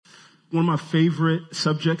One of my favorite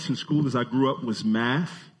subjects in school as I grew up was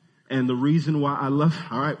math. And the reason why I love,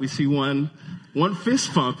 all right, we see one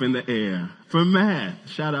fist pump in the air for math.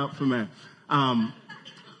 Shout out for math.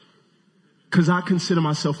 Cause I consider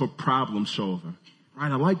myself a problem solver,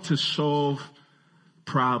 right? I like to solve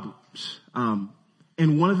problems.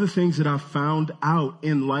 And one of the things that I've found out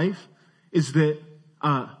in life is that,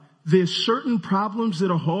 there's certain problems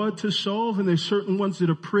that are hard to solve and there's certain ones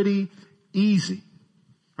that are pretty easy,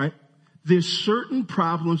 right? There's certain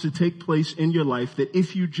problems that take place in your life that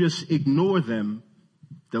if you just ignore them,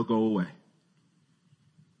 they'll go away.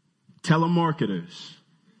 Telemarketers,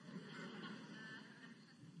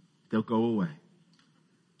 they'll go away.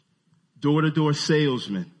 Door-to-door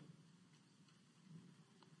salesmen,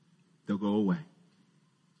 they'll go away.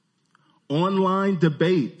 Online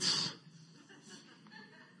debates,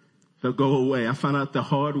 they'll go away. I found out the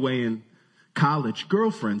hard way in college.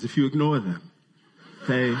 Girlfriends, if you ignore them,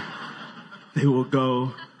 they will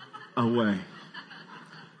go away.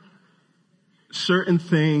 Certain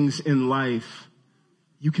things in life,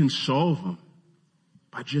 you can solve them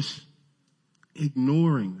by just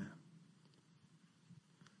ignoring them.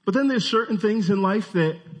 But then there's certain things in life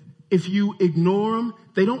that if you ignore them,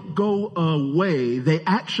 they don't go away. They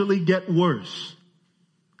actually get worse.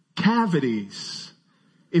 Cavities,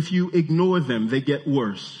 if you ignore them, they get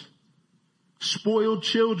worse. Spoiled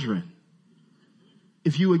children,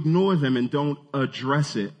 if you ignore them and don't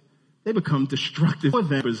address it, they become destructive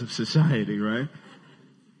members of society, right?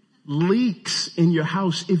 Leaks in your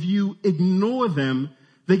house, if you ignore them,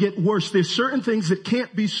 they get worse. There's certain things that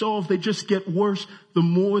can't be solved. They just get worse the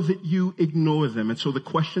more that you ignore them. And so the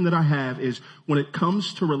question that I have is, when it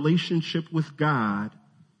comes to relationship with God,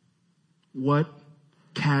 what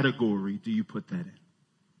category do you put that in?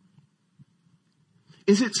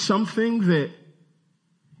 Is it something that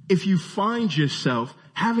if you find yourself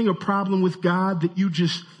having a problem with God, that you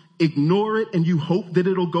just ignore it and you hope that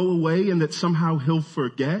it'll go away and that somehow he'll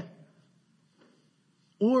forget?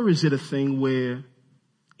 Or is it a thing where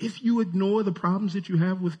if you ignore the problems that you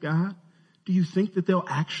have with God, do you think that they'll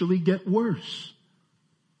actually get worse?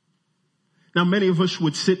 Now, many of us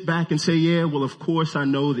would sit back and say, yeah, well, of course I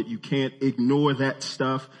know that you can't ignore that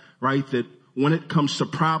stuff, right? That when it comes to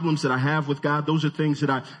problems that I have with God, those are things that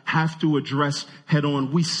I have to address head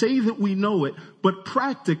on. We say that we know it, but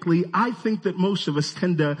practically, I think that most of us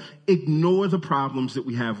tend to ignore the problems that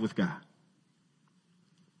we have with God.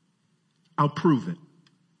 I'll prove it.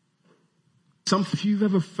 If you've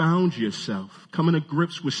ever found yourself coming to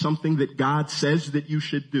grips with something that God says that you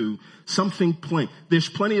should do, something plain. There's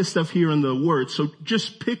plenty of stuff here in the Word, so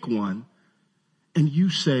just pick one and you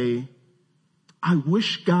say, I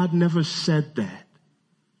wish God never said that.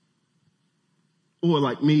 Or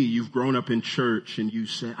like me, you've grown up in church and you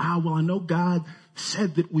say, well, I know God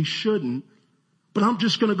said that we shouldn't, but I'm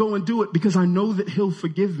just going to go and do it because I know that he'll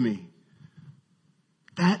forgive me.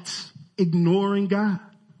 That's ignoring God.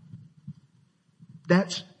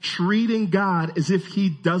 That's treating God as if he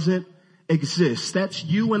doesn't exist. That's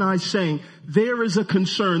you and I saying there is a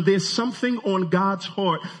concern. There's something on God's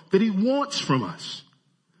heart that he wants from us.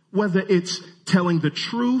 Whether it's telling the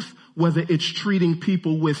truth, whether it's treating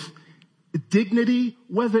people with dignity,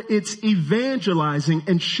 whether it's evangelizing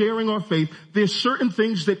and sharing our faith, there's certain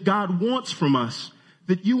things that God wants from us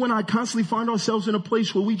that you and I constantly find ourselves in a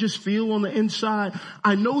place where we just feel on the inside,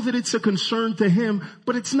 I know that it's a concern to him,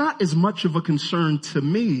 but it's not as much of a concern to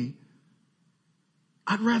me.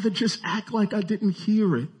 I'd rather just act like I didn't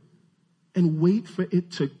hear it and wait for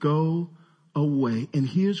it to go away. And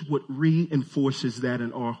here's what reinforces that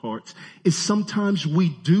in our hearts is sometimes we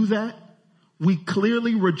do that. We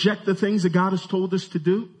clearly reject the things that God has told us to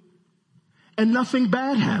do and nothing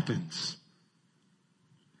bad happens.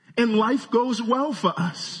 And life goes well for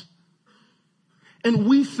us. And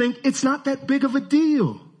we think it's not that big of a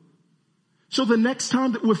deal. So the next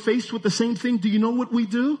time that we're faced with the same thing, do you know what we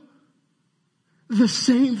do? The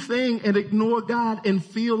same thing and ignore God and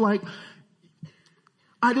feel like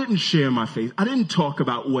I didn't share my faith. I didn't talk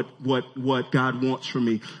about what God wants from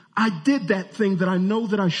me. I did that thing that I know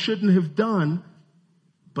that I shouldn't have done,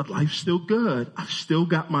 but life's still good. I've still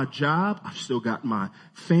got my job. I've still got my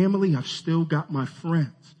family. I've still got my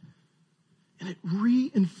friends. And it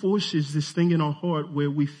reinforces this thing in our heart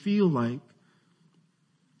where we feel like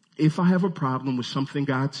if I have a problem with something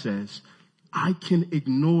God says, I can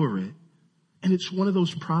ignore it. And it's one of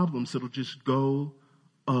those problems that'll just go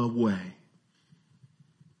away.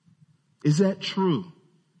 Is that true?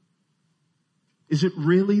 Is it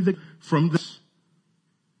really from this?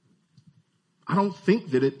 I don't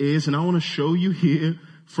think that it is. And I want to show you here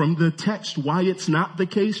from the text why it's not the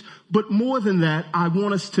case. But more than that, I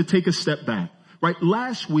want us to take a step back, right?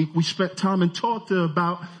 Last week, we spent time and talked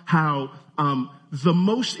about how the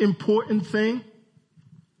most important thing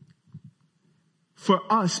for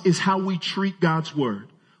us is how we treat God's word.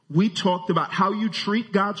 We talked about how you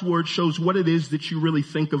treat God's word shows what it is that you really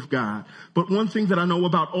think of God. But one thing that I know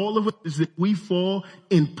about all of us is that we fall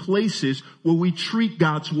in places where we treat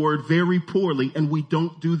God's word very poorly and we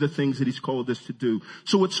don't do the things that he's called us to do.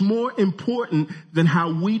 So it's more important than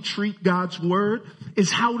how we treat God's word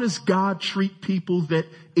is how does God treat people that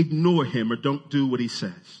ignore him or don't do what he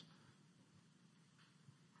says.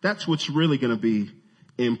 That's what's really going to be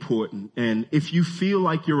important. And if you feel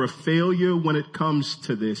like you're a failure when it comes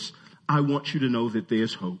to this, I want you to know that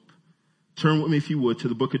there's hope. Turn with me, if you would, to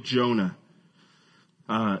the book of Jonah,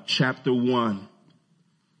 chapter 1.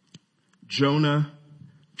 Jonah,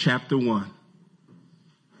 chapter 1.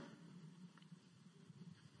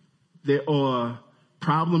 There are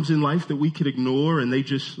problems in life that we could ignore and they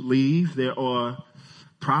just leave. There are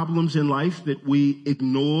problems in life that we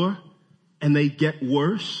ignore and they get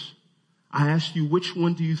worse. I asked you, which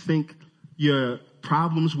one do you think your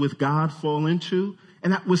problems with God fall into?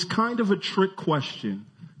 And that was kind of a trick question,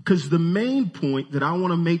 because the main point that I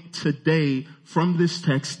want to make today from this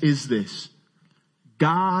text is this: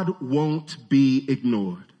 God won't be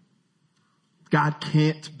ignored. God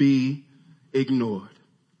can't be ignored.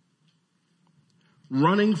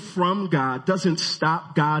 Running from God doesn't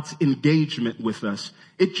stop God's engagement with us.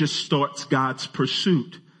 It just starts God's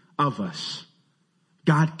pursuit of us.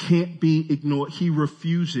 God can't be ignored. He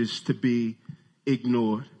refuses to be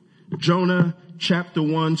ignored. Jonah chapter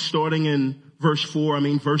 1, starting in verse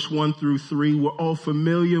 1 through 3. We're all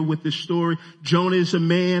familiar with this story. Jonah is a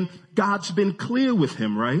man. God's been clear with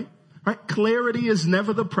him, right? Clarity is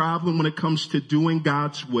never the problem when it comes to doing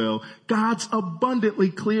God's will. God's abundantly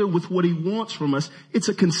clear with what he wants from us. It's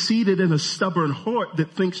a conceited and a stubborn heart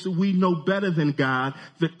that thinks that we know better than God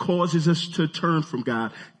that causes us to turn from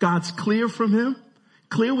God. God's clear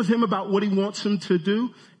with him about what he wants him to do.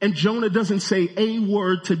 And Jonah doesn't say a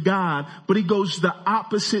word to God, but he goes the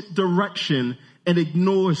opposite direction and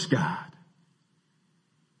ignores God.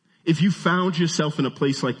 If you found yourself in a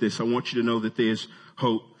place like this, I want you to know that there's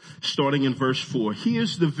hope. Starting in verse 4,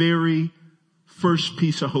 here's the very first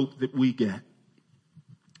piece of hope that we get.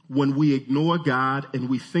 When we ignore God and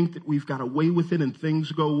we think that we've got away with it and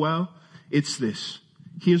things go well, it's this.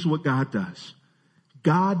 Here's what God does.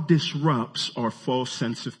 God disrupts our false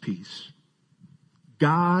sense of peace.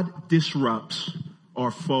 God disrupts our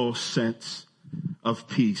false sense of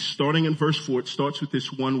peace. Starting in verse 4, it starts with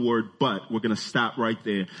this one word, but. We're going to stop right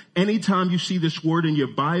there. Anytime you see this word in your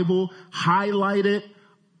Bible, highlight it,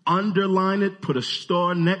 underline it, put a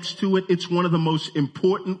star next to it. It's one of the most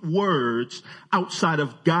important words outside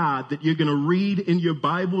of God that you're going to read in your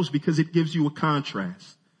Bibles because it gives you a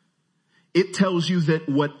contrast. It tells you that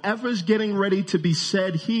whatever's getting ready to be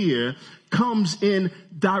said here comes in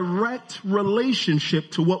direct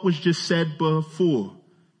relationship to what was just said before.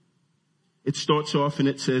 It starts off and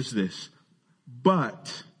it says this,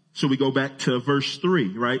 but, so we go back to verse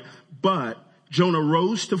 3, right? But Jonah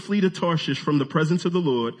rose to flee to Tarshish from the presence of the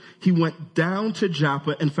Lord. He went down to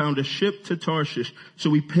Joppa and found a ship to Tarshish.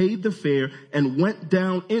 So he paid the fare and went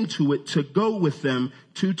down into it to go with them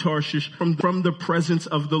to Tarshish from the presence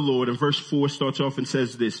of the Lord. And verse 4 starts off and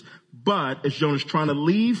says this, but as Jonah's trying to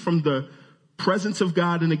leave from the presence of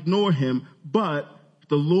God and ignore him, but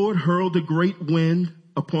the Lord hurled a great wind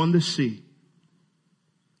upon the sea.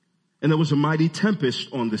 And there was a mighty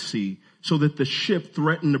tempest on the sea, so that the ship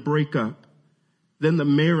threatened to break up. Then the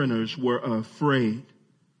mariners were afraid,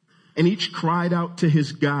 and each cried out to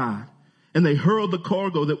his God. And they hurled the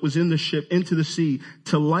cargo that was in the ship into the sea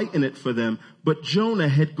to lighten it for them. But Jonah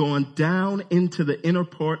had gone down into the inner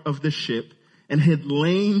part of the ship and had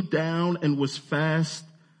lain down and was fast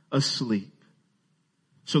asleep.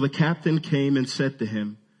 So the captain came and said to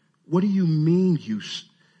him, "What do you mean, you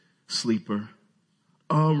sleeper?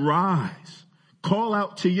 Arise, call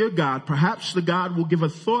out to your God. Perhaps the God will give a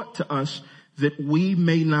thought to us that we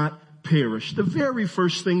may not perish." The very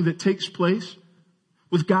first thing that takes place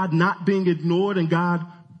with God not being ignored and God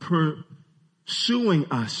pursuing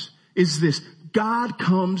us is this. God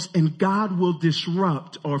comes and God will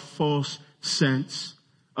disrupt our false sense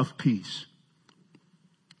of peace.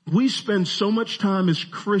 We spend so much time as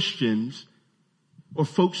Christians or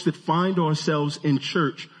folks that find ourselves in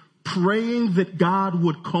church praying that God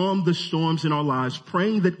would calm the storms in our lives,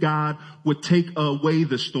 praying that God would take away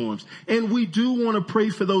the storms. And we do want to pray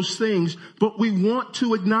for those things, but we want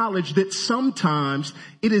to acknowledge that sometimes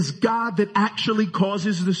it is God that actually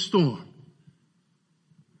causes the storm.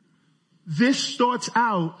 this starts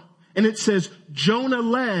out and it says Jonah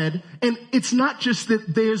led, and it's not just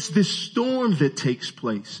that there's this storm that takes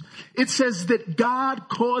place. It says that God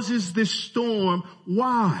causes this storm.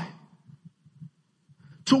 Why?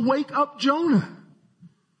 To wake up Jonah.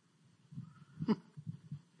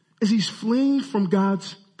 As he's fleeing from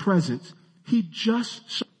God's presence, he just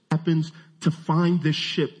so happens to find this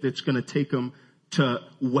ship that's going to take him to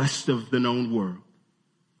west of the known world.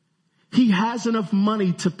 He has enough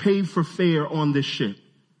money to pay for fare on this ship.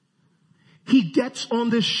 He gets on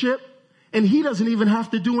this ship and he doesn't even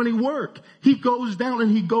have to do any work. He goes down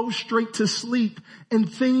and he goes straight to sleep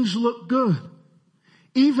and things look good.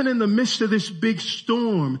 Even in the midst of this big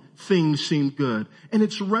storm, things seem good. And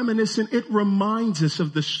it's reminiscent. It reminds us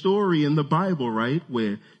of the story in the Bible, right?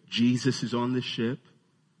 Where Jesus is on the ship.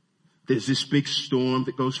 There's this big storm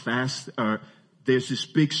that goes fast. There's this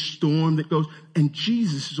big storm that goes, and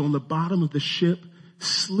Jesus is on the bottom of the ship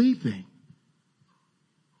sleeping.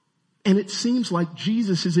 And it seems like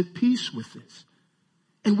Jesus is at peace with this.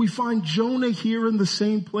 And we find Jonah here in the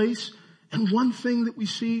same place. And one thing that we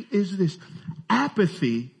see is this.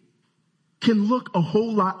 Apathy can look a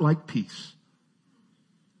whole lot like peace.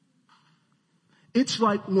 It's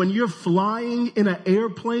like when you're flying in an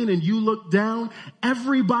airplane and you look down,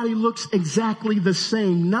 everybody looks exactly the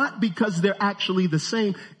same. Not because they're actually the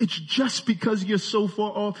same. It's just because you're so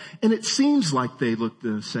far off and it seems like they look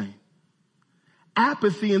the same.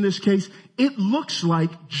 Apathy in this case, it looks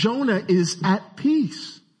like Jonah is at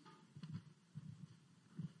peace.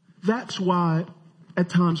 That's why at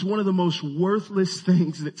times one of the most worthless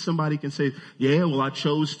things that somebody can say, yeah, well, I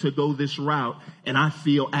chose to go this route and I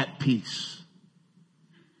feel at peace.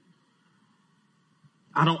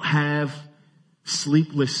 I don't have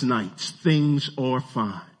sleepless nights. Things are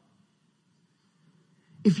fine.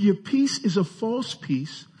 If your peace is a false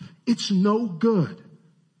peace, it's no good.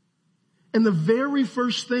 And the very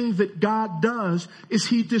first thing that God does is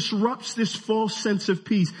he disrupts this false sense of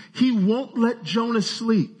peace. He won't let Jonah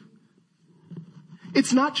sleep.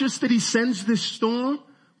 It's not just that he sends this storm,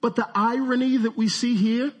 but the irony that we see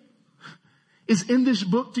here is in this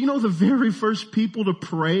book. Do you know the very first people to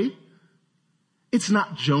pray? It's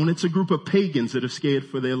not Jonah. It's a group of pagans that are scared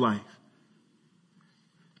for their life.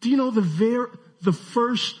 Do you know the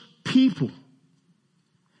first people,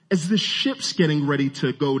 as the ship's getting ready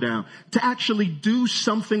to go down, to actually do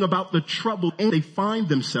something about the trouble they find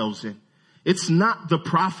themselves in? It's not the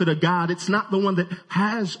prophet of God. It's not the one that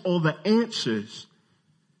has all the answers.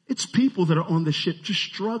 It's people that are on the ship just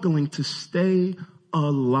struggling to stay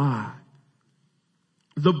alive.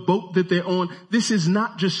 The boat that they're on, this is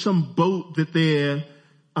not just some boat that they're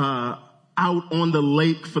out on the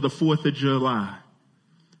lake for the 4th of July.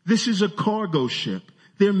 This is a cargo ship.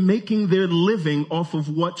 They're making their living off of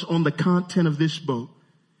what's on the content of this boat.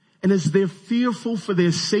 And as they're fearful for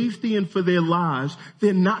their safety and for their lives,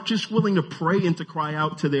 they're not just willing to pray and to cry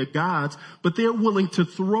out to their gods, but they're willing to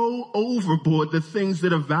throw overboard the things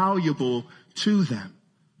that are valuable to them.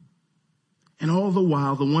 And all the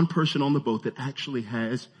while, the one person on the boat that actually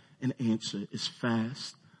has an answer is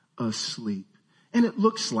fast asleep. And it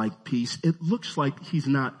looks like peace. It looks like he's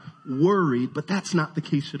not worried, but that's not the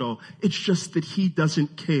case at all. It's just that he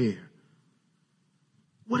doesn't care.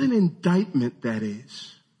 What an indictment that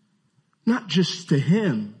is. Not just to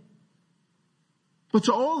him, but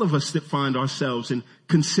to all of us that find ourselves and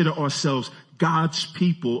consider ourselves God's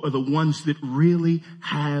people are the ones that really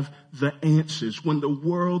have the answers. When the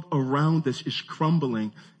world around us is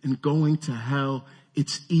crumbling and going to hell,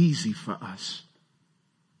 it's easy for us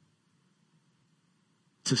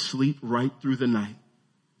to sleep right through the night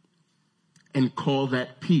and call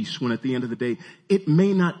that peace when at the end of the day, it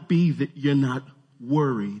may not be that you're not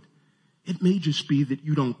worried. It may just be that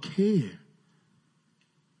you don't care.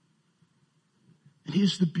 And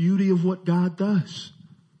here's the beauty of what God does.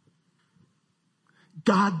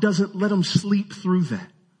 God doesn't let him sleep through that.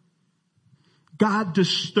 God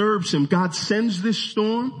disturbs him. God sends this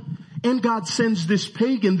storm and God sends this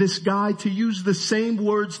pagan, this guy, to use the same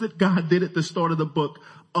words that God did at the start of the book.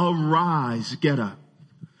 Arise, get up.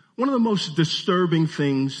 One of the most disturbing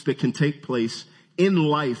things that can take place in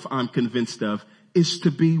life, I'm convinced of, is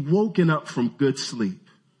to be woken up from good sleep.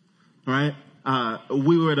 All right?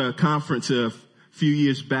 We were at a conference a few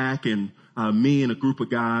years back, and me and a group of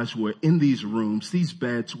guys were in these rooms. These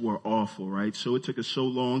beds were awful, right? So it took us so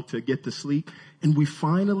long to get to sleep, and we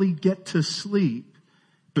finally get to sleep.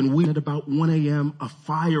 And at about 1 a.m., a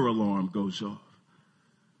fire alarm goes off.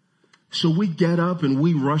 So we get up and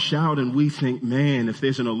we rush out and we think, man, if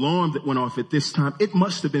there's an alarm that went off at this time, it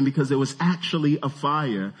must have been because there was actually a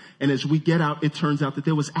fire. And as we get out, it turns out that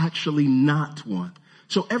there was actually not one.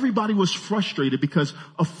 So everybody was frustrated because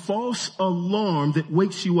a false alarm that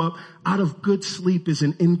wakes you up out of good sleep is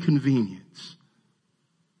an inconvenience.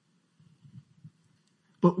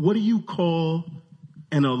 But what do you call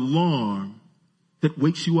an alarm that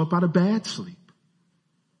wakes you up out of bad sleep?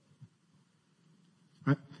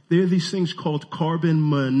 Right? There are these things called carbon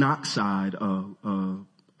monoxide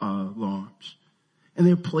alarms. And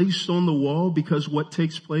they're placed on the wall because what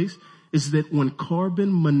takes place is that when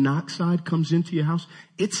carbon monoxide comes into your house,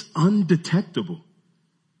 it's undetectable.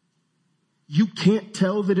 You can't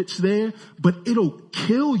tell that it's there, but it'll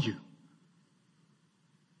kill you.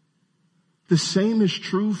 The same is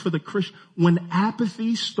true for the Christian. When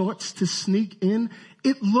apathy starts to sneak in,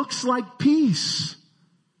 it looks like peace.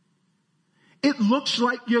 It looks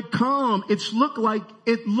like you're calm. It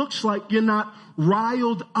looks like you're not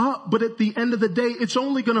riled up. But at the end of the day, it's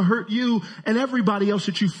only going to hurt you and everybody else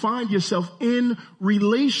that you find yourself in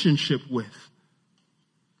relationship with.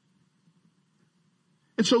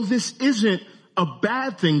 And so this isn't a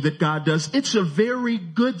bad thing that God does. It's a very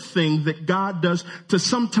good thing that God does to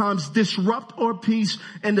sometimes disrupt our peace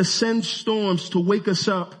and to send storms to wake us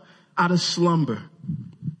up out of slumber.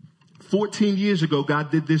 14 years ago,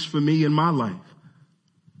 God did this for me in my life.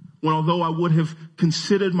 When although I would have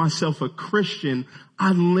considered myself a Christian,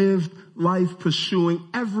 I lived life pursuing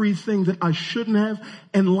everything that I shouldn't have,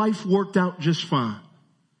 and life worked out just fine.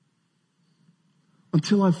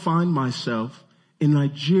 Until I find myself in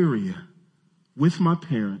Nigeria with my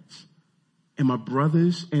parents and my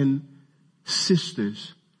brothers and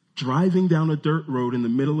sisters driving down a dirt road in the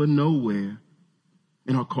middle of nowhere,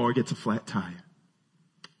 and our car gets a flat tire.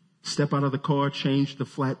 Step out of the car, change the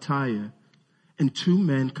flat tire, and two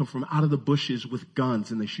men come from out of the bushes with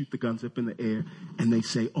guns, and they shoot the guns up in the air, and they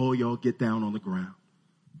say, "Oh, y'all get down on the ground."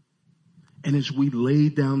 And as we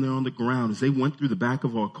laid down there on the ground, as they went through the back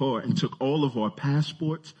of our car and took all of our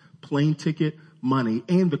passports, plane ticket, money,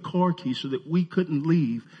 and the car key so that we couldn't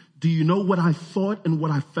leave, do you know what I thought and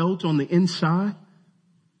what I felt on the inside?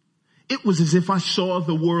 It was as if I saw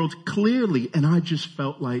the world clearly, and I just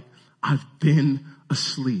felt like I've been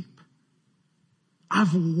asleep.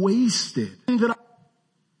 I've wasted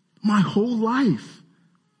my whole life.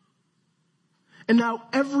 And now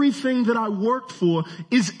everything that I worked for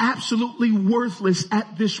is absolutely worthless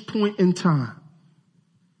at this point in time.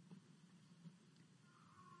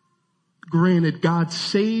 Granted, God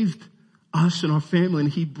saved us and our family and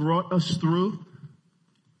He brought us through.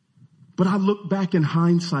 But I look back in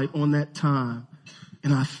hindsight on that time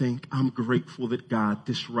and I think I'm grateful that God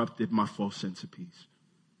disrupted my false sense of peace.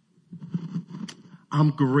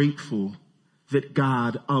 I'm grateful that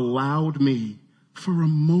God allowed me for a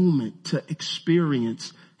moment to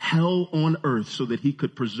experience hell on earth so that He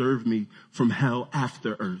could preserve me from hell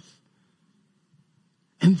after earth.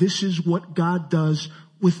 And this is what God does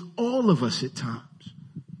with all of us at times.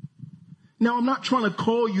 Now, I'm not trying to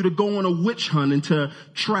call you to go on a witch hunt and to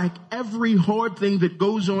track every hard thing that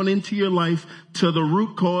goes on into your life to the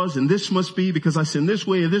root cause, and this must be because I sinned this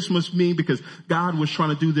way, or this must be because God was trying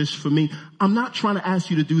to do this for me. I'm not trying to ask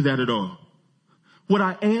you to do that at all. What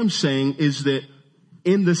I am saying is that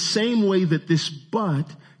in the same way that this but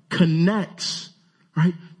connects,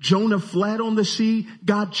 right? Jonah fled on the sea.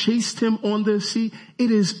 God chased him on the sea. It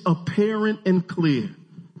is apparent and clear.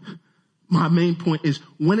 My main point is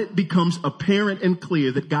when it becomes apparent and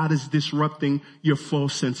clear that God is disrupting your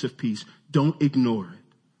false sense of peace, don't ignore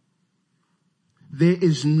it. There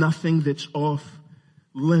is nothing that's off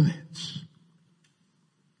limits.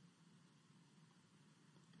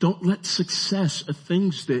 Don't let success or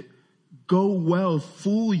things that go well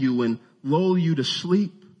fool you and lull you to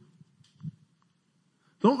sleep.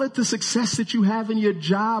 Don't let the success that you have in your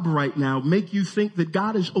job right now make you think that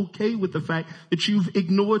God is okay with the fact that you've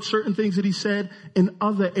ignored certain things that He said in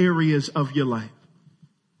other areas of your life.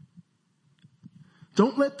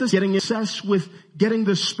 Don't let this getting obsessed with getting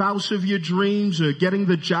the spouse of your dreams or getting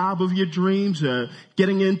the job of your dreams or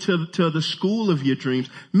getting into the school of your dreams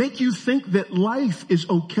make you think that life is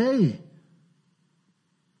okay.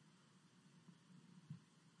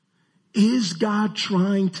 Is God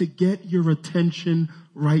trying to get your attention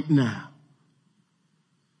right now?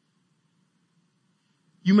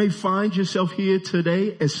 You may find yourself here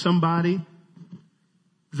today as somebody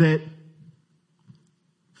that,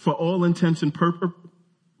 for all intents and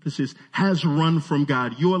purposes, has run from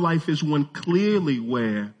God. Your life is one clearly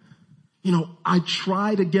where, I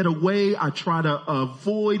try to get away. I try to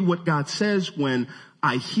avoid what God says when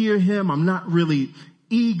I hear Him. I'm not really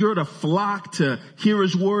eager to flock to hear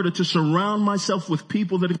His word or to surround myself with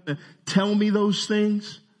people that are going to tell me those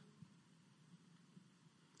things.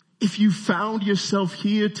 If you found yourself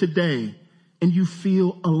here today and you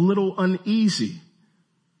feel a little uneasy,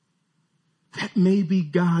 that may be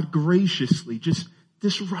God graciously just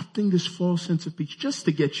disrupting this false sense of peace, just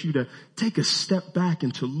to get you to take a step back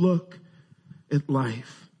and to look at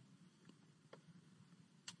life.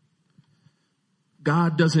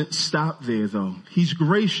 God doesn't stop there, though. He's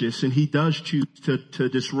gracious, and he does choose to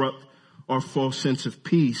disrupt our false sense of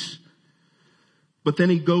peace. But then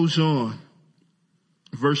he goes on.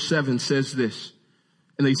 Verse 7 says this,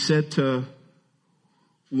 and they said to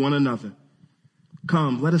one another,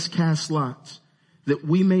 "Come, let us cast lots, that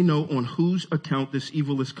we may know on whose account this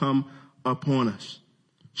evil has come upon us."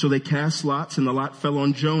 So they cast lots, and the lot fell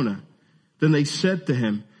on Jonah. Then they said to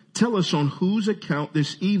him, "Tell us on whose account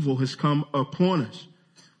this evil has come upon us.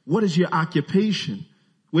 What is your occupation?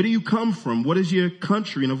 Where do you come from? What is your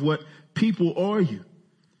country, and of what people are you?"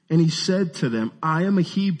 And he said to them, "I am a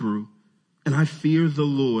Hebrew, and I fear the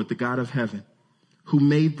Lord, the God of heaven, who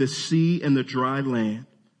made the sea and the dry land."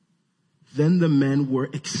 Then the men were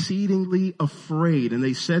exceedingly afraid, and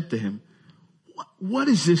they said to him, "What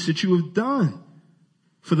is this that you have done?"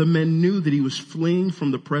 For the men knew that he was fleeing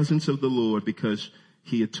from the presence of the Lord, because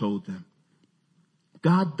he had told them.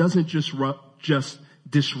 God doesn't just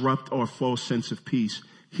disrupt our false sense of peace.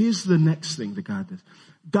 Here's the next thing that God does.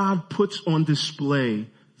 God puts on display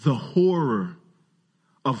the horror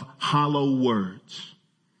of hollow words,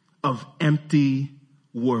 of empty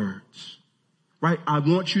words. Right? I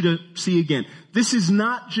want you to see again. This is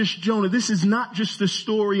not just Jonah. This is not just the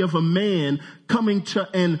story of a man coming to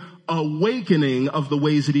an awakening of the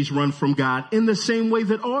ways that he's run from God, in the same way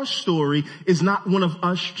that our story is not one of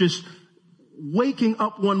us just waking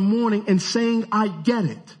up one morning and saying, "I get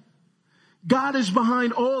it." God is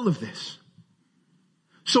behind all of this.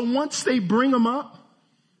 So once they bring him up,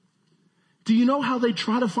 do you know how they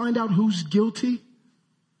try to find out who's guilty?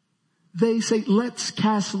 They say, "Let's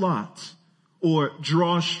cast lots," or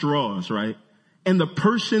draw straws, right? And the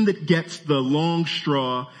person that gets the long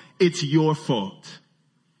straw, it's your fault.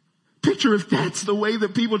 Picture if that's the way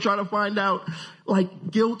that people try to find out, like,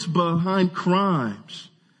 guilt behind crimes.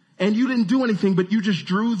 And you didn't do anything, but you just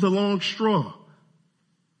drew the long straw.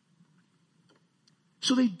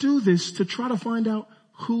 So they do this to try to find out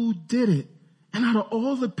who did it. And out of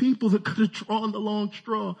all the people that could have drawn the long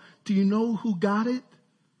straw, do you know who got it?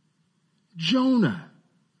 Jonah.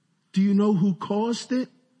 Do you know who caused it?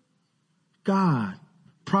 God.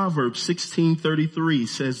 Proverbs 16:33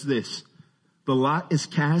 says this, "The lot is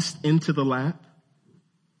cast into the lap,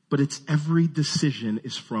 but its every decision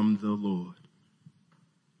is from the Lord."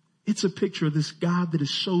 It's a picture of this God that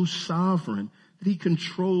is so sovereign that he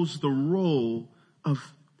controls the role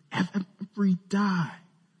of every die.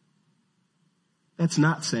 That's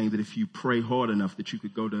not saying that if you pray hard enough that you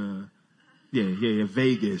could go to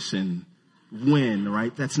Vegas and win,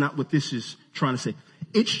 right? That's not what this is trying to say.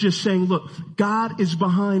 It's just saying, look, God is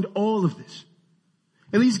behind all of this.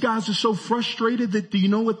 And these guys are so frustrated that, do you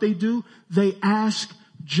know what they do? They ask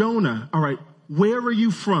Jonah, "All right, where are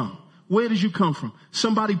you from? Where did you come from?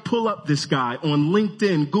 Somebody pull up this guy on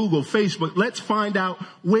LinkedIn, Google, Facebook. Let's find out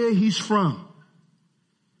where he's from."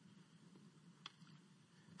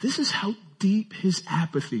 This is how deep his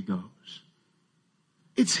apathy goes.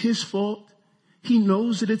 It's his fault. He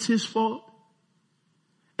knows that it's his fault.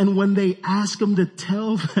 And when they ask him to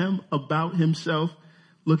tell them about himself,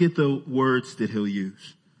 look at the words that he'll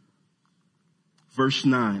use. Verse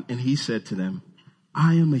 9, "And he said to them,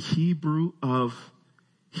 I am a Hebrew of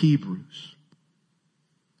Hebrews,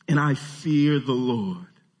 and I fear the Lord."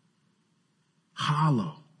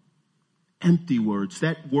 Hollow, empty words.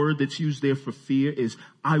 That word that's used there for fear is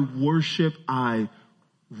I worship, I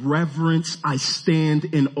reverence, I stand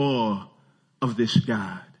in awe of this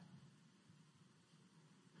God.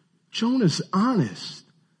 Jonah's honest,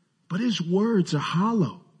 but his words are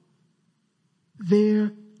hollow.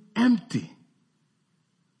 They're empty.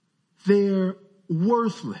 They're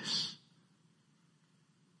worthless.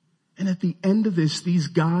 And at the end of this, these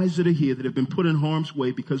guys that are here that have been put in harm's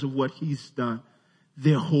way because of what he's done,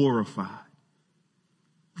 they're horrified.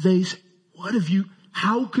 They say,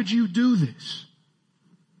 how could you do this?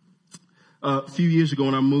 A few years ago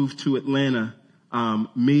when I moved to Atlanta,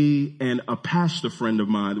 me and a pastor friend of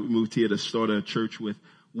mine that we moved here to start a church with,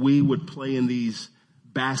 we would play in these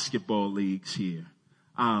basketball leagues here.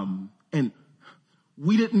 And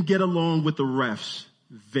we didn't get along with the refs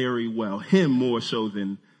very well. Him more so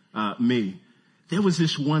than me. There was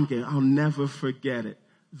this one game, I'll never forget it.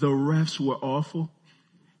 The refs were awful,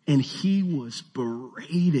 and he was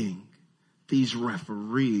berating these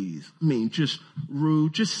referees. I mean, just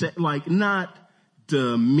rude, not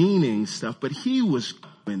demeaning stuff, but he was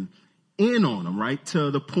going in on them, right?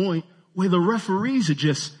 To the point where the referees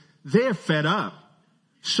are they're fed up.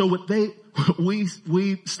 So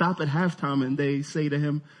we stop at halftime and they say to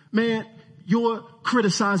him, man, you're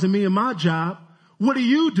criticizing me and my job. What do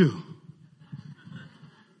you do?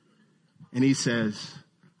 And he says,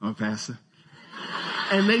 I'm a pastor.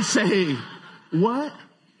 And they say, what?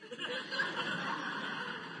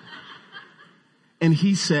 And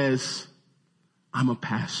he says, I'm a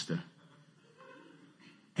pastor.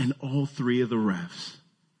 And all three of the refs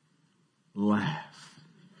laugh.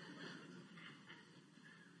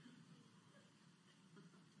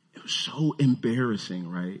 It was so embarrassing,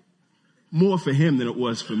 right? More for him than it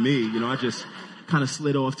was for me. You know, I just kind of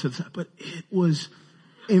slid off to the side, but it was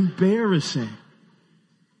embarrassing.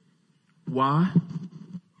 Why?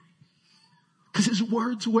 Because his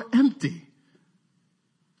words were empty.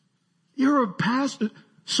 You're a pastor,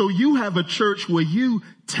 so you have a church where you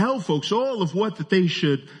tell folks all of what that they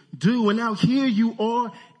should do. And now here you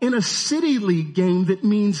are in a city league game that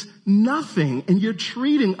means nothing, and you're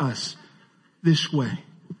treating us this way.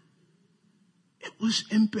 It was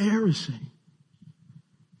embarrassing.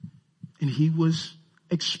 And he was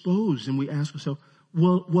exposed, and we ask ourselves,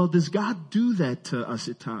 well, does God do that to us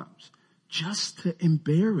at times just to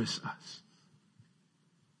embarrass us?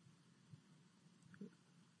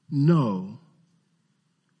 No,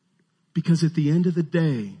 because at the end of the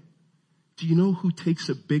day, do you know who takes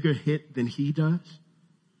a bigger hit than he does?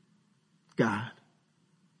 God.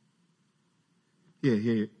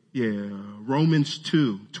 Yeah. Romans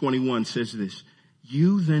 2:21 says this.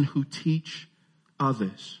 You then who teach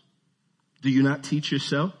others, do you not teach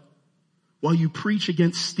yourself? While you preach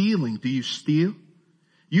against stealing, do you steal?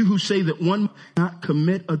 You who say that one not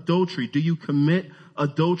commit adultery, do you commit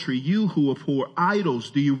adultery? You who abhor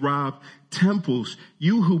idols, do you rob temples?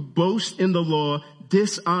 You who boast in the law,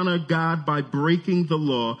 dishonor God by breaking the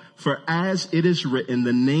law. For as it is written,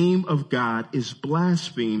 the name of God is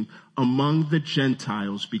blasphemed among the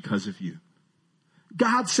Gentiles because of you.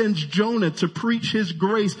 God sends Jonah to preach his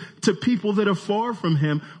grace to people that are far from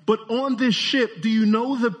him. But on this ship, do you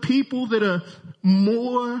know the people that are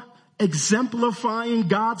more exemplifying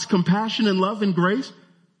God's compassion and love and grace?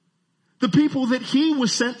 The people that he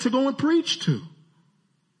was sent to go and preach to.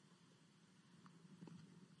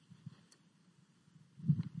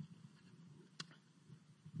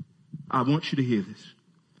 I want you to hear this.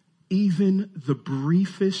 Even the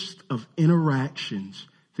briefest of interactions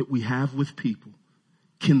that we have with people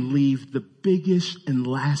can leave the biggest and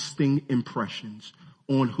lasting impressions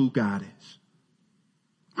on who God is.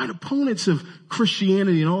 Right? Opponents of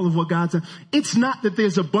Christianity and all of what God's done, it's not that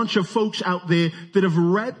there's a bunch of folks out there that have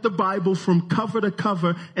read the Bible from cover to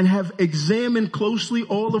cover and have examined closely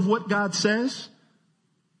all of what God says.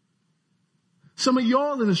 Some of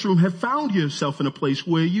y'all in this room have found yourself in a place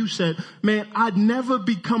where you said, man, I'd never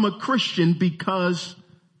become a Christian because,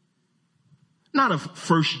 not of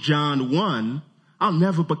 1 John 1, I'll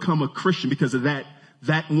never become a Christian because of that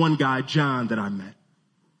one guy, John, that I met.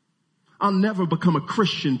 I'll never become a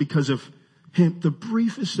Christian because of him. The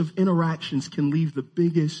briefest of interactions can leave the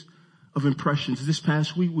biggest of impressions. This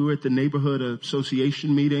past week, we were at the neighborhood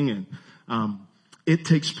association meeting, and it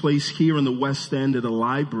takes place here in the West End at a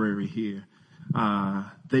library here.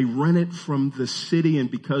 They rent it from the city,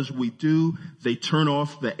 and because we do, they turn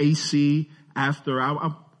off the AC after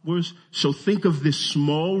hours. So think of this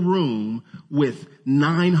small room with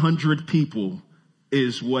 900 people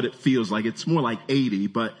is what it feels like. It's more like 80,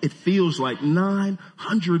 but it feels like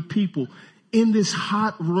 900 people in this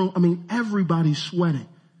hot room. I mean, everybody's sweating.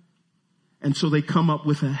 And so they come up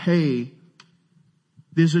with hey,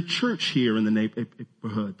 there's a church here in the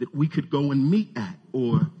neighborhood that we could go and meet at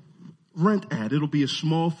or rent at. It'll be a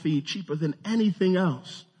small fee, cheaper than anything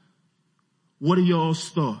else. What are y'all's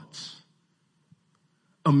thoughts?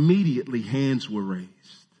 Immediately hands were raised.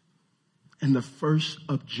 And the first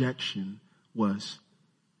objection was,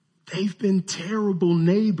 they've been terrible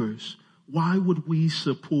neighbors. Why would we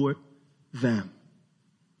support them?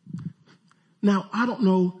 Now, I don't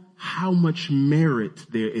know how much merit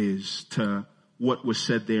there is to what was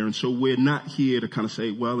said there. And so we're not here to kind of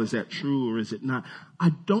say, well, is that true or is it not?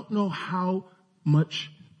 I don't know how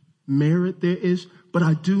much merit there is, but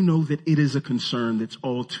I do know that it is a concern that's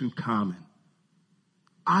all too common.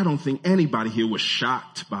 I don't think anybody here was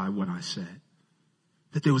shocked by what I said.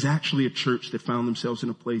 That there was actually a church that found themselves in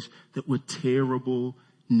a place that were terrible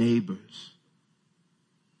neighbors.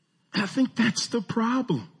 And I think that's the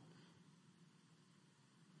problem.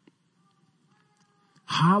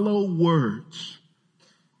 Hollow words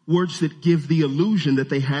that give the illusion that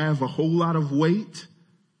they have a whole lot of weight,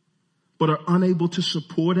 but are unable to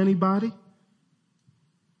support anybody.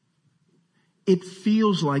 it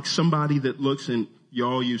feels like somebody that looks, and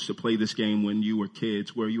y'all used to play this game when you were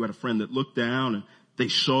kids, where you had a friend that looked down and they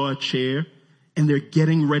saw a chair and they're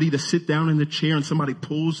getting ready to sit down in the chair and somebody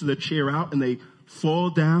pulls the chair out and they fall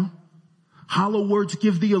down. Hollow words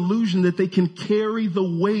give the illusion that they can carry the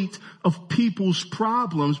weight of people's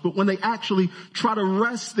problems, but when they actually try to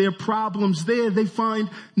rest their problems there, they find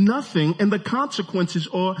nothing, and the consequences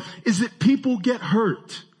is that people get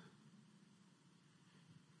hurt.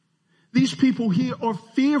 These people here are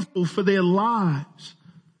fearful for their lives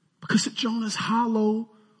because of Jonah's hollow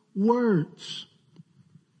words.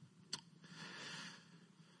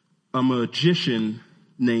 A magician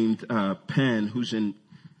named Penn, who's an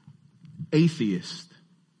atheist,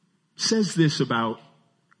 says this about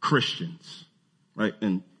Christians, right?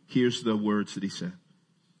 And here's the words that he said.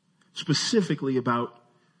 Specifically about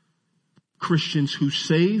Christians who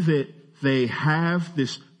say that they have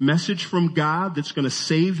this message from God that's going to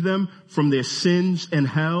save them from their sins and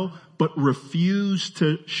hell, but refuse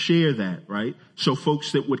to share that, right? So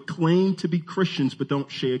folks that would claim to be Christians but don't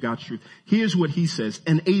share God's truth. Here's what he says.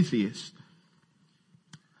 An atheist.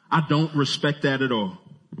 I don't respect that at all.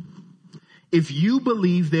 If you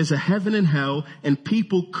believe there's a heaven and hell and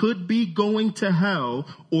people could be going to hell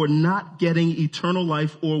or not getting eternal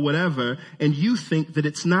life or whatever, and you think that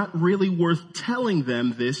it's not really worth telling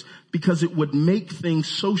them this because it would make things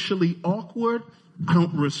socially awkward, I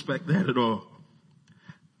don't respect that at all.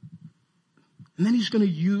 And then he's going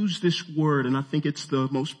to use this word, and I think it's the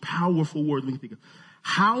most powerful word we can think of.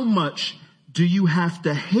 How much do you have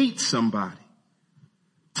to hate somebody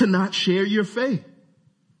to not share your faith?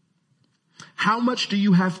 How much do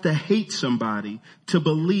you have to hate somebody to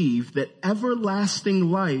believe that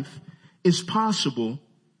everlasting life is possible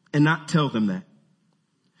and not tell them that?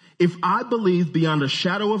 If I believed beyond a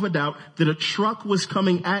shadow of a doubt that a truck was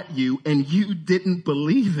coming at you and you didn't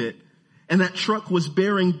believe it, and that truck was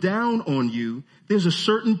bearing down on you, there's a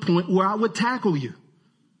certain point where I would tackle you.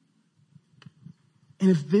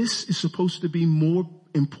 And if this is supposed to be more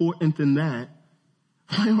important than that,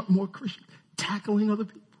 why aren't more Christians tackling other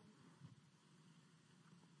people?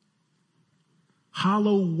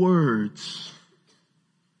 Hollow words.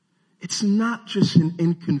 It's not just an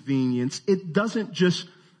inconvenience. It doesn't just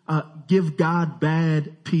give God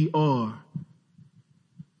bad PR.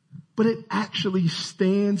 But it actually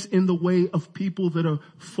stands in the way of people that are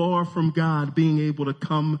far from God being able to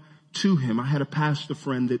come to him. I had a pastor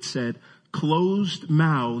friend that said, closed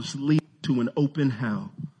mouths lead to an open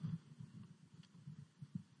hell.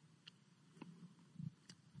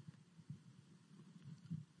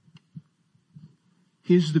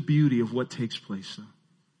 Here's the beauty of what takes place, though.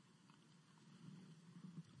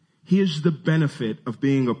 Here's the benefit of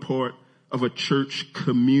being a part of a church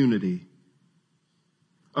community.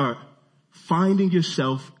 Finding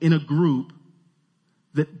yourself in a group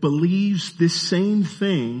that believes this same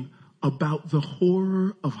thing about the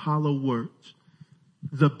horror of hollow words.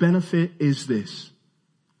 The benefit is this.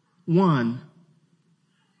 One,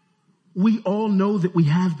 we all know that we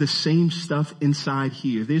have the same stuff inside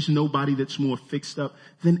here. There's nobody that's more fixed up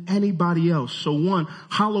than anybody else. So one,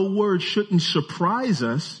 hollow words shouldn't surprise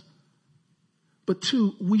us. But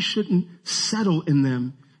two, we shouldn't settle in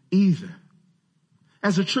them either.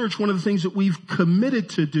 As a church, one of the things that we've committed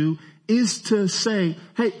to do is to say,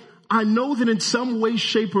 hey, I know that in some way,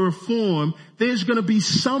 shape, or form, there's going to be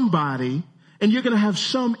somebody, and you're going to have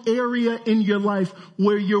some area in your life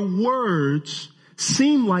where your words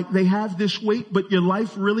seem like they have this weight, but your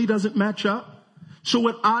life really doesn't match up. So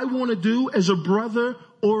what I want to do as a brother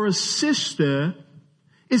or a sister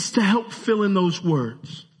is to help fill in those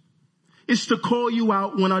words. It's to call you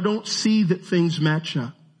out when I don't see that things match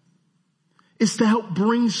up. It's to help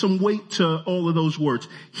bring some weight to all of those words.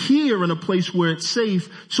 Here in a place where it's safe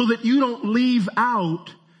so that you don't leave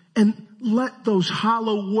out and let those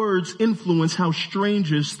hollow words influence how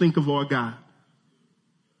strangers think of our God.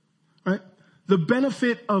 Right? The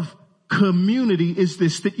benefit of community is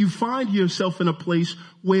this, that you find yourself in a place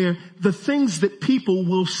where the things that people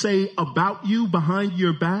will say about you behind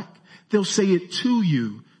your back, they'll say it to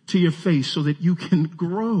you, to your face, so that you can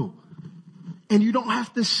grow. And you don't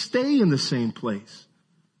have to stay in the same place.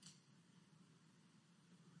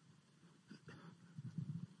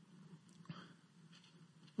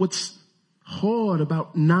 What's hard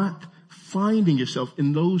about not finding yourself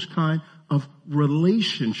in those kind of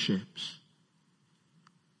relationships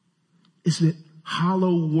is that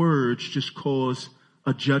hollow words just cause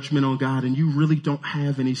a judgment on God, and you really don't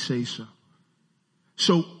have any say-so.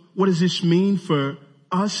 So what does this mean for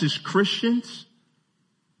us as Christians?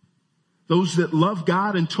 Those that love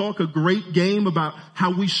God and talk a great game about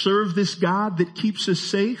how we serve this God that keeps us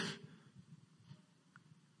safe.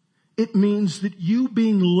 It means that you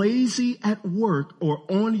being lazy at work or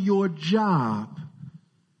on your job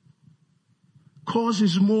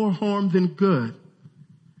causes more harm than good.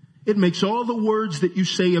 It makes all the words that you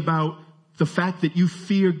say about the fact that you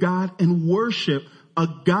fear God and worship a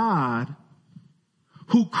God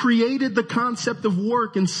who created the concept of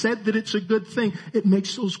work and said that it's a good thing. It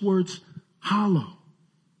makes those words hollow.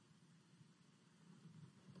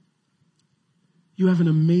 You have an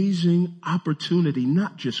amazing opportunity,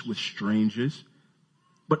 not just with strangers,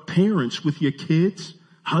 but parents with your kids,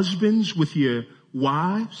 husbands with your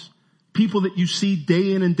wives, people that you see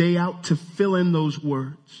day in and day out, to fill in those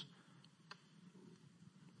words.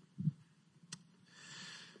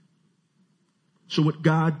 So what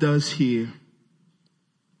God does here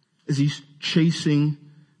is he's chasing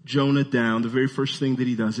Jonah down. The very first thing that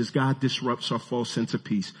he does is God disrupts our false sense of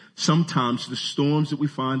peace. Sometimes the storms that we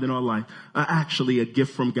find in our life are actually a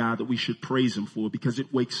gift from God that we should praise him for, because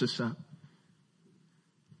it wakes us up.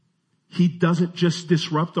 He doesn't just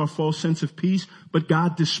disrupt our false sense of peace, but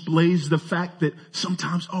God displays the fact that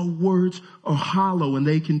sometimes our words are hollow and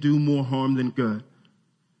they can do more harm than good.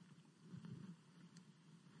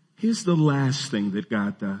 Here's the last thing that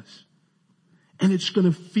God does. And it's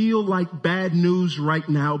going to feel like bad news right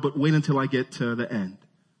now, but wait until I get to the end.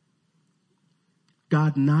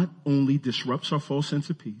 God not only disrupts our false sense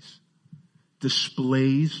of peace,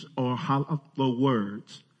 displays our hollow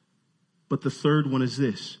words, but the third one is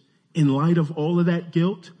this. In light of all of that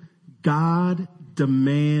guilt, God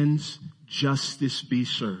demands justice be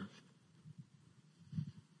served.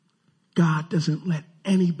 God doesn't let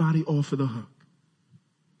anybody off of the hook.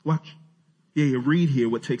 Watch. Yeah, read here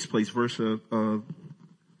what takes place, verse 11.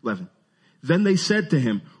 Then they said to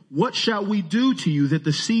him, what shall we do to you that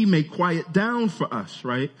the sea may quiet down for us,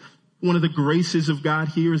 right? One of the graces of God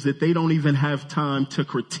here is that they don't even have time to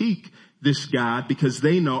critique this God, because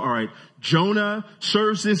they know, all right, Jonah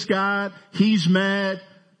serves this God. He's mad.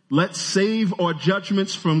 Let's save our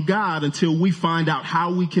judgments from God until we find out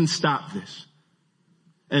how we can stop this.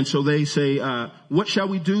 And so they say, what shall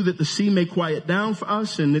we do that the sea may quiet down for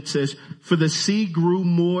us? And it says, for the sea grew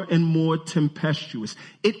more and more tempestuous.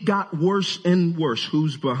 It got worse and worse.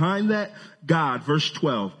 Who's behind that? God. Verse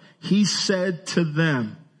 12. He said to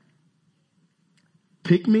them,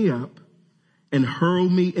 pick me up and hurl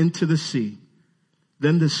me into the sea.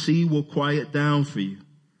 Then the sea will quiet down for you.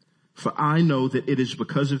 For I know that it is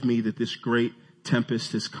because of me that this great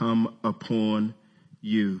tempest has come upon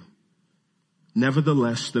you.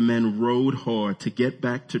 Nevertheless, the men rowed hard to get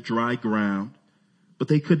back to dry ground, but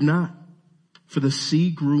they could not, for the sea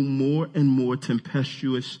grew more and more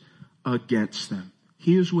tempestuous against them.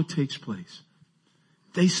 Here's what takes place.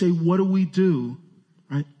 They say, what do we do?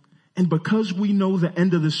 Right? And because we know the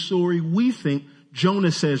end of the story, we think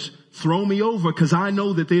Jonah says, throw me over because I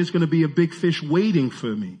know that there's going to be a big fish waiting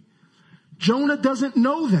for me. Jonah doesn't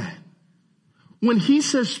know that. When he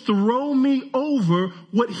says, throw me over,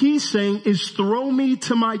 what he's saying is throw me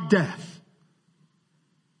to my death.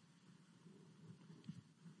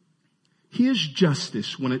 Here's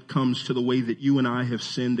justice when it comes to the way that you and I have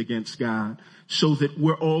sinned against God, so that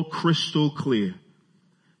we're all crystal clear.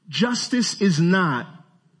 Justice is not,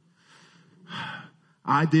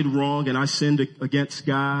 I did wrong and I sinned against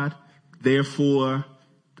God, therefore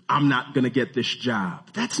I'm not going to get this job.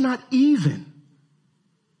 That's not even.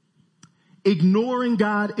 Ignoring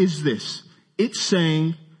God is this. It's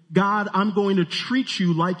saying, God, I'm going to treat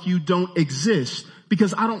you like you don't exist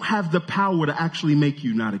because I don't have the power to actually make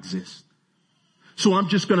you not exist. So I'm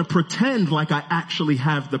just going to pretend like I actually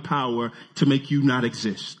have the power to make you not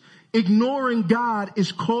exist. Ignoring God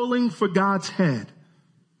is calling for God's head.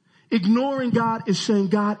 Ignoring God is saying,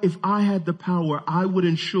 God, if I had the power, I would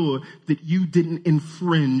ensure that you didn't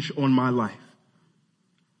infringe on my life.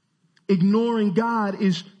 Ignoring God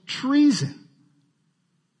is treason.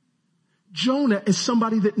 Jonah, as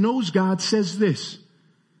somebody that knows God, says this: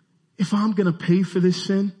 if I'm going to pay for this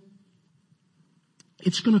sin,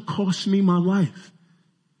 it's going to cost me my life.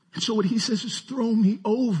 And so what he says is, throw me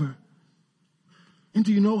over. And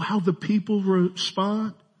do you know how the people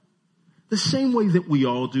respond? The same way that we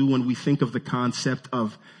all do when we think of the concept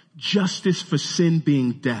of justice for sin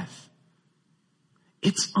being death.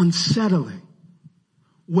 It's unsettling.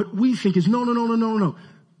 What we think is, no.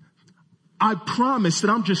 I promise that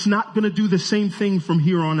I'm just not going to do the same thing from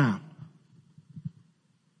here on out.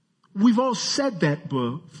 We've all said that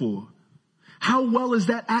before. How well has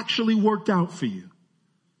that actually worked out for you?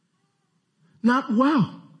 Not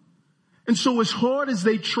well. And so as hard as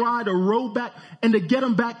they try to row back and to get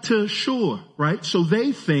them back to shore, right? So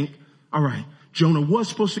they think, all right, Jonah was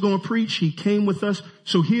supposed to go and preach. He came with us.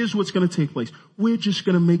 So here's what's going to take place. we're just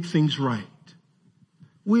going to make things right.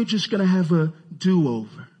 We're just going to have a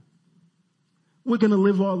do-over. We're going to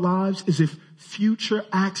live our lives as if future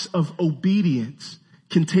acts of obedience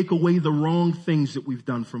can take away the wrong things that we've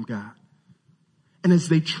done from God. And as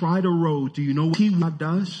they try to row, do you know what God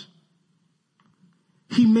does?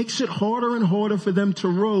 He makes it harder and harder for them to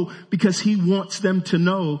row because he wants them to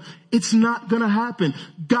know it's not going to happen.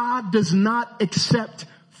 God does not accept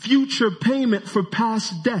future payment for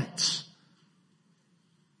past debts.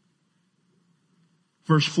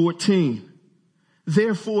 Verse 14.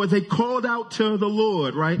 Therefore they called out to the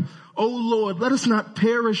Lord, right? O Lord, let us not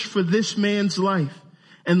perish for this man's life,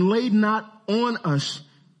 and lay not on us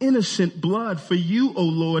innocent blood, for you, O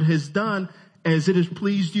Lord, has done as it has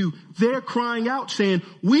pleased you. They're crying out saying,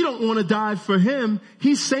 we don't want to die for him.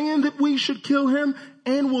 He's saying that we should kill him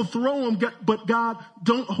and we'll throw him. But God,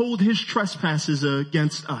 don't hold his trespasses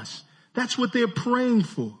against us. That's what they're praying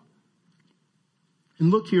for.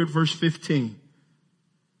 And look here at verse 15.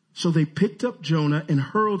 So they picked up Jonah and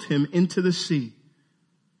hurled him into the sea,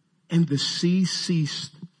 and the sea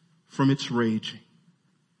ceased from its raging.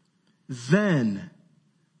 Then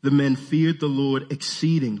the men feared the Lord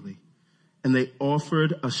exceedingly, and they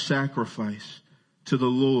offered a sacrifice to the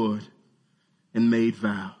Lord and made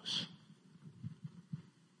vows.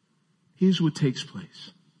 Here's what takes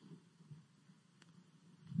place.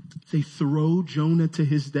 They throw Jonah to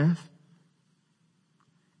his death,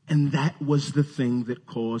 and that was the thing that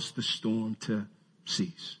caused the storm to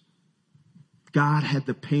cease. God had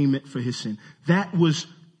the payment for his sin. That was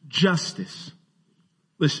justice.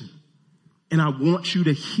 Listen. And I want you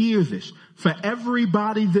to hear this. For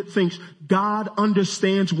everybody that thinks God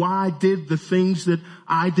understands why I did the things that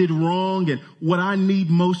I did wrong, and what I need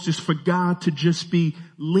most is for God to just be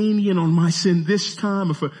lenient on my sin this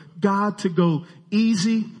time, or for God to go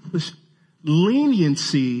easy. Listen,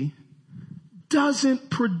 leniency doesn't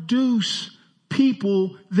produce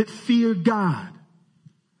people that fear God.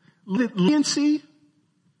 Leniency,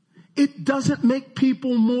 it doesn't make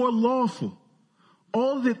people more lawful.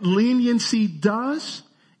 All that leniency does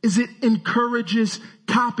is it encourages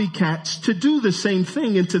copycats to do the same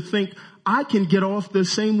thing and to think, I can get off the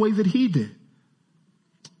same way that he did.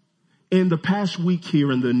 In the past week here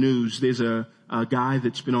in the news, there's a guy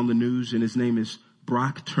that's been on the news, and his name is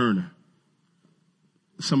Brock Turner.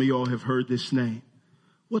 Some of y'all have heard this name.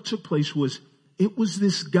 What took place was, it was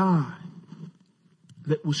this guy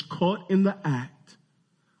that was caught in the act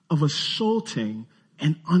of assaulting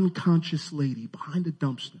an unconscious lady behind a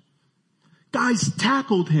dumpster. Guys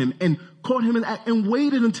tackled him and caught him in the act and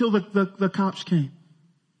waited until the cops came.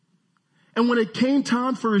 And when it came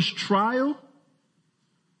time for his trial,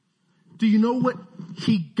 do you know what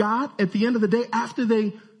he got at the end of the day? After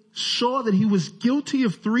they saw that he was guilty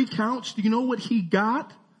of 3 counts, do you know what he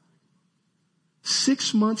got?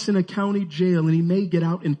 6 months in a county jail, and he may get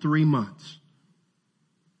out in 3 months.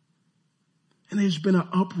 And there's been an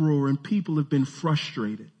uproar, and people have been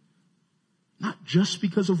frustrated. Not just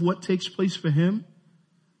because of what takes place for him,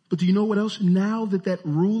 but do you know what else? Now that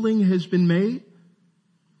ruling has been made,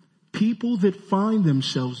 people that find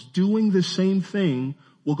themselves doing the same thing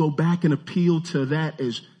will go back and appeal to that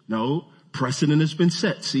as, no, precedent has been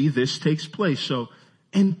set. See, this takes place. So,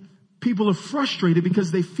 and people are frustrated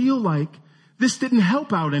because they feel like this didn't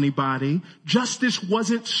help out anybody. Justice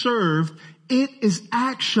wasn't served. It is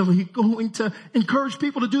actually going to encourage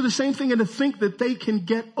people to do the same thing and to think that they can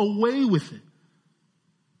get away with it.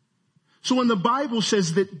 So when the Bible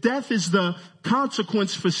says that death is the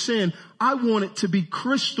consequence for sin, I want it to be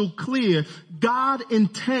crystal clear. God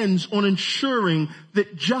intends on ensuring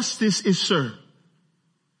that justice is served.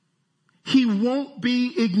 He won't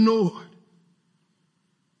be ignored.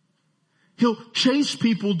 He'll chase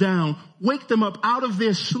people down, wake them up out of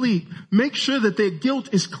their sleep, make sure that their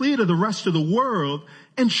guilt is clear to the rest of the world,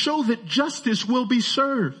 and show that justice will be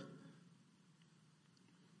served.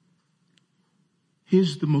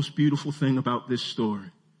 Here's the most beautiful thing about this story.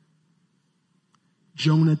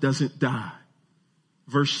 Jonah doesn't die.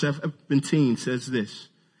 Verse 17 says this,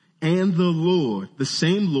 and the Lord, the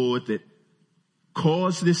same Lord that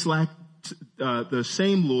caused this the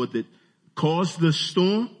same Lord that caused the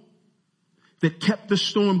storm, that kept the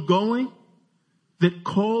storm going, that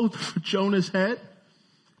called for Jonah's head,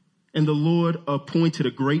 and the Lord appointed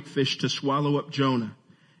a great fish to swallow up Jonah.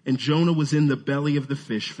 And Jonah was in the belly of the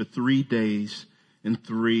fish for 3 days and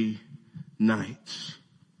 3 nights.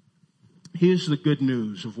 Here's the good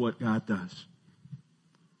news of what God does.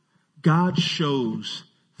 God shows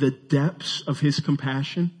the depths of his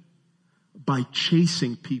compassion by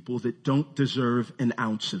chasing people that don't deserve an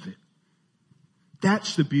ounce of it.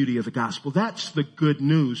 That's the beauty of the gospel. That's the good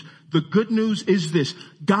news. The good news is this.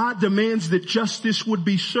 God demands that justice would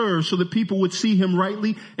be served so that people would see him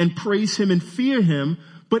rightly and praise him and fear him.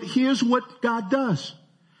 But here's what God does.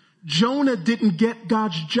 Jonah didn't get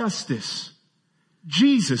God's justice.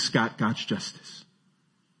 Jesus got God's justice.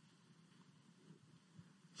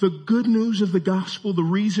 The good news of the gospel, the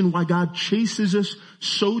reason why God chases us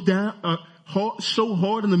so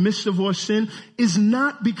hard in the midst of our sin, is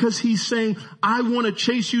not because he's saying, I want to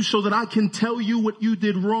chase you so that I can tell you what you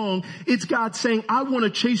did wrong. It's God saying, I want to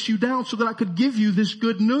chase you down so that I could give you this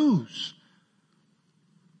good news.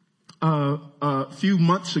 A few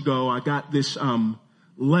months ago, I got this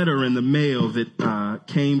letter in the mail that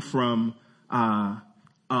came from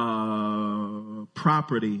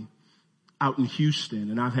property out in Houston,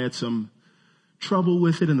 and I've had some trouble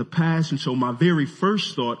with it in the past, and so my very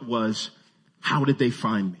first thought was, how did they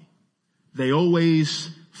find me? They always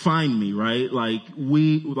find me, right?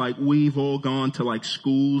 We've all gone to like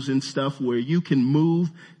schools and stuff where you can move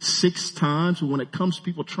 6 times, but when it comes to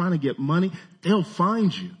people trying to get money, they'll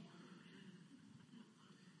find you.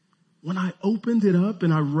 When I opened it up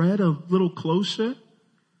and I read a little closer,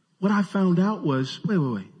 what I found out was,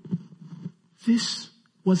 wait. This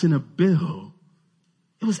wasn't a bill.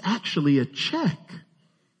 It was actually a check.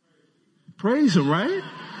 Praise him, right?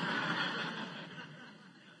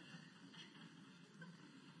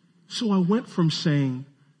 So I went from saying,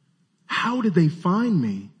 how did they find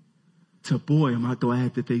me, to boy, am I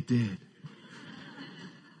glad that they did.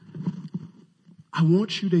 I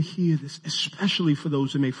want you to hear this, especially for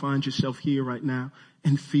those who may find yourself here right now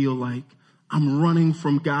and feel like I'm running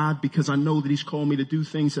from God because I know that he's called me to do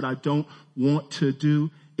things that I don't want to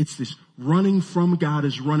do. It's this running from God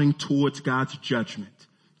is running towards God's judgment.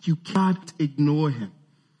 You cannot ignore him.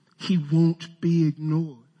 He won't be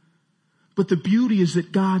ignored. But the beauty is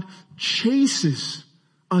that God chases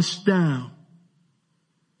us down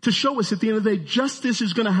to show us at the end of the day, justice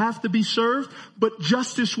is going to have to be served, but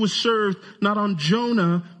justice was served not on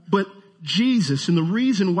Jonah, but Jesus. And the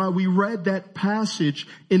reason why we read that passage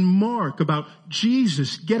in Mark about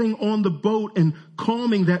Jesus getting on the boat and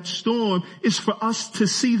calming that storm is for us to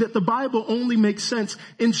see that the Bible only makes sense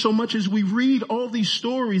in so much as we read all these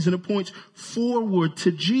stories and it points forward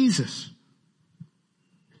to Jesus.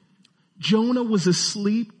 Jonah was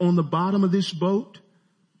asleep on the bottom of this boat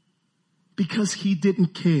because he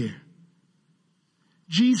didn't care.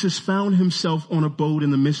 Jesus found himself on a boat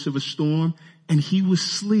in the midst of a storm and he was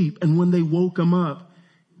asleep. And when they woke him up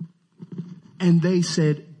and they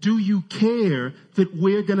said, do you care that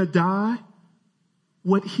we're going to die?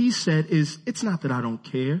 What he said is, it's not that I don't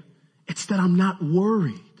care. It's that I'm not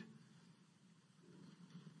worried.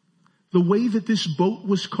 The way that this boat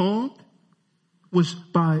was calmed was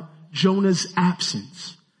by Jonah's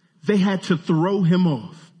absence. They had to throw him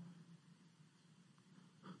off.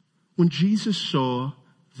 When Jesus saw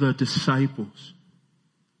the disciples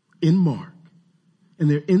in Mark, and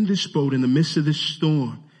they're in this boat in the midst of this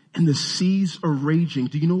storm, and the seas are raging,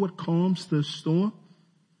 do you know what calms the storm?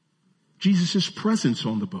 Jesus' presence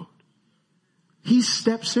on the boat. He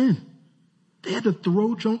steps in. They had to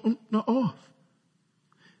throw Jonah off.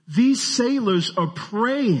 These sailors are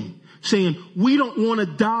praying, saying, we don't want to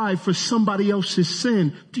die for somebody else's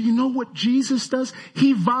sin. Do you know what Jesus does?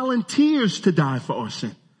 He volunteers to die for our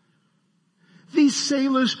sin. These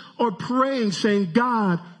sailors are praying, saying,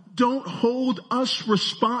 God, don't hold us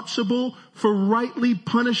responsible for rightly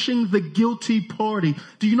punishing the guilty party.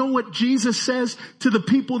 Do you know what Jesus says to the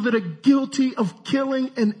people that are guilty of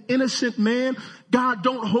killing an innocent man? God,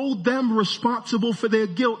 don't hold them responsible for their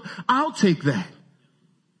guilt. I'll take that.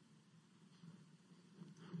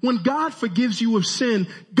 When God forgives you of sin,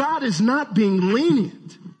 God is not being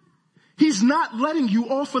lenient. He's not letting you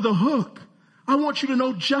off of the hook. I want you to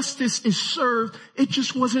know justice is served. It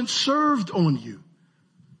just wasn't served on you.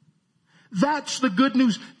 That's the good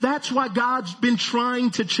news. That's why God's been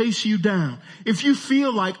trying to chase you down. If you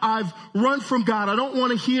feel like I've run from God, I don't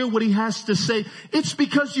want to hear what he has to say, it's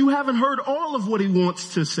because you haven't heard all of what he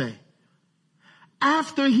wants to say.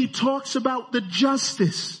 After he talks about the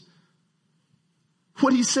justice,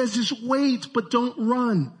 what he says is wait, but don't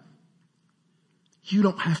run. You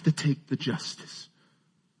don't have to take the justice.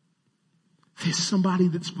 There's somebody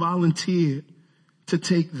that's volunteered to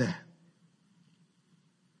take that.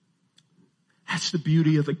 That's the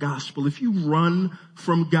beauty of the gospel. If you run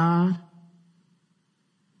from God,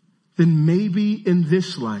 then maybe in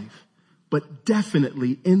this life, but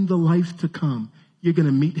definitely in the life to come, you're going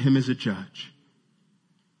to meet him as a judge.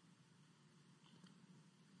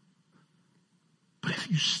 But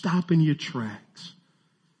if you stop in your tracks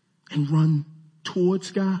and run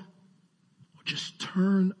towards God, just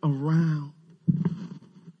turn around.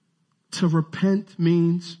 To repent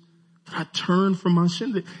means that I turn from my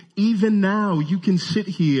sin. That even now you can sit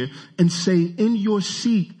here and say in your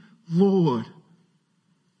seat, Lord,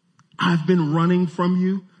 I've been running from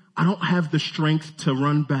you. I don't have the strength to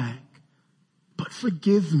run back, but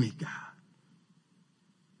forgive me, God.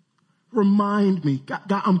 Remind me, God,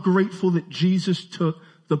 I'm grateful that Jesus took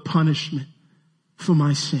the punishment for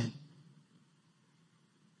my sin.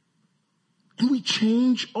 And we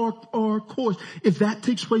change our course. If that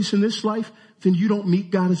takes place in this life, then you don't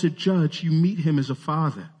meet God as a judge. You meet him as a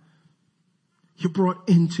father. You're brought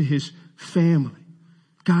into his family.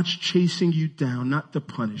 God's chasing you down, not to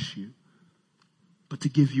punish you, but to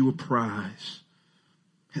give you a prize.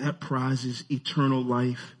 And that prize is eternal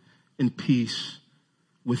life and peace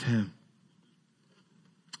with him.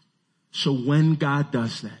 So when God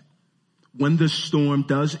does that, when the storm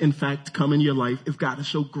does in fact come in your life, if God is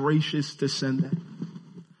so gracious to send that,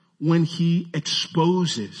 when he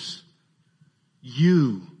exposes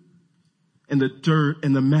you and the dirt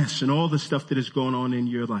and the mess and all the stuff that is going on in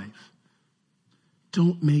your life,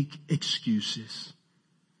 don't make excuses.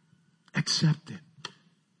 Accept it.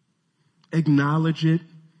 Acknowledge it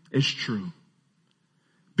as true.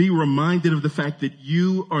 Be reminded of the fact that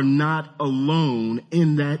you are not alone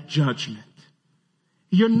in that judgment.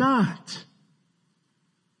 You're not.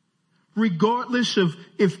 Regardless of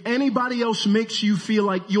if anybody else makes you feel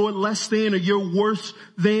like you're less than or you're worse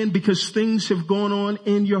than because things have gone on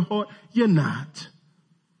in your heart, you're not.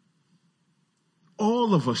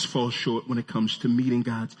 All of us fall short when it comes to meeting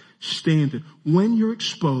God's standard. When you're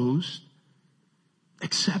exposed,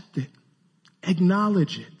 accept it.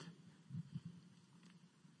 Acknowledge it.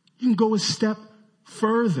 You can go a step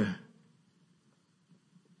further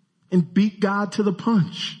and beat God to the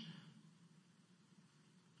punch.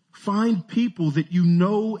 Find people that you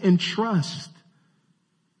know and trust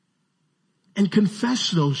and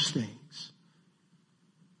confess those things.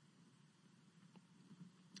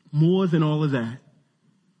 More than all of that,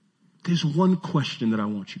 there's one question that I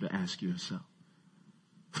want you to ask yourself.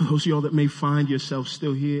 For those of y'all that may find yourself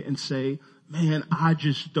still here and say, man, I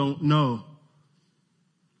just don't know.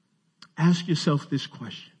 Ask yourself this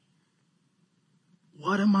question.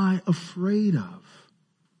 What am I afraid of?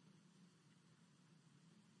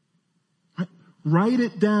 Right? Write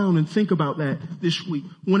it down and think about that this week.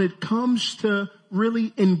 When it comes to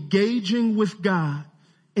really engaging with God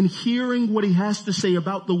and hearing what he has to say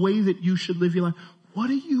about the way that you should live your life, what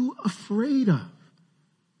are you afraid of?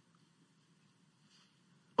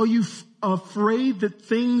 Are you afraid that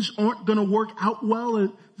things aren't going to work out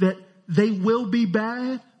well, that they will be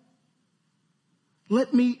bad?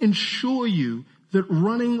 Let me assure you that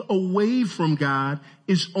running away from God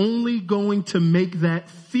is only going to make that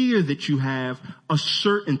fear that you have a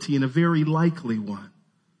certainty and a very likely one.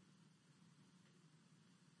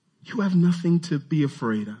 You have nothing to be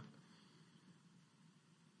afraid of.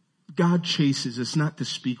 God chases us not to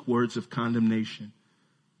speak words of condemnation,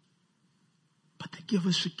 but to give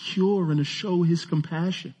us a cure and to show his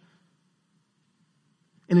compassion.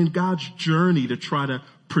 And in God's journey to try to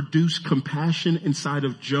produce compassion inside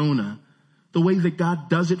of Jonah, the way that God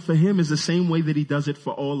does it for him is the same way that he does it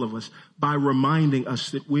for all of us, by reminding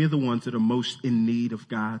us that we're the ones that are most in need of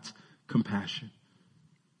God's compassion.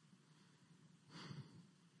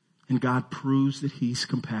 And God proves that he's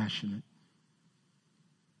compassionate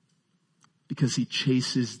because he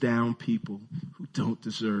chases down people who don't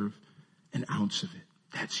deserve an ounce of it.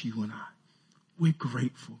 That's you and I. We're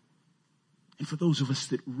grateful. And for those of us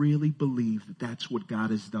that really believe that that's what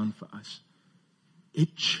God has done for us,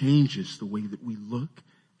 it changes the way that we look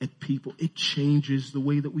at people. It changes the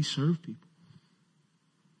way that we serve people.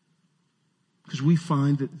 Because we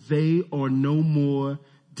find that they are no more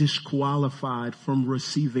disqualified from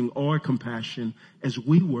receiving our compassion as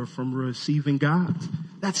we were from receiving God's.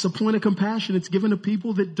 That's the point of compassion. It's given to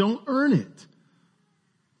people that don't earn it.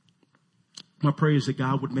 My prayer is that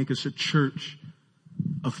God would make us a church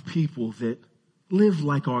of people that live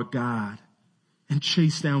like our God and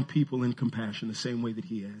chase down people in compassion the same way that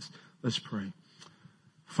he has. Let's pray.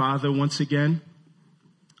 Father, once again,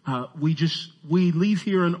 we leave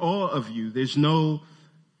here in awe of you. There's no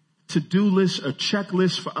to-do list or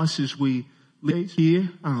checklist for us as we live here.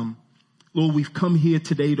 Lord, we've come here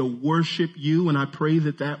today to worship you, and I pray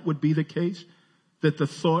that that would be the case, that the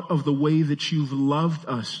thought of the way that you've loved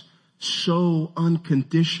us so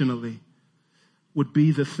unconditionally would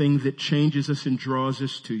be the thing that changes us and draws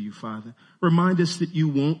us to you, Father. Remind us that you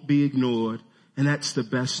won't be ignored, and that's the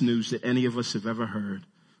best news that any of us have ever heard.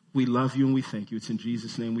 We love you and we thank you. It's in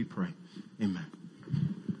Jesus' name we pray. Amen.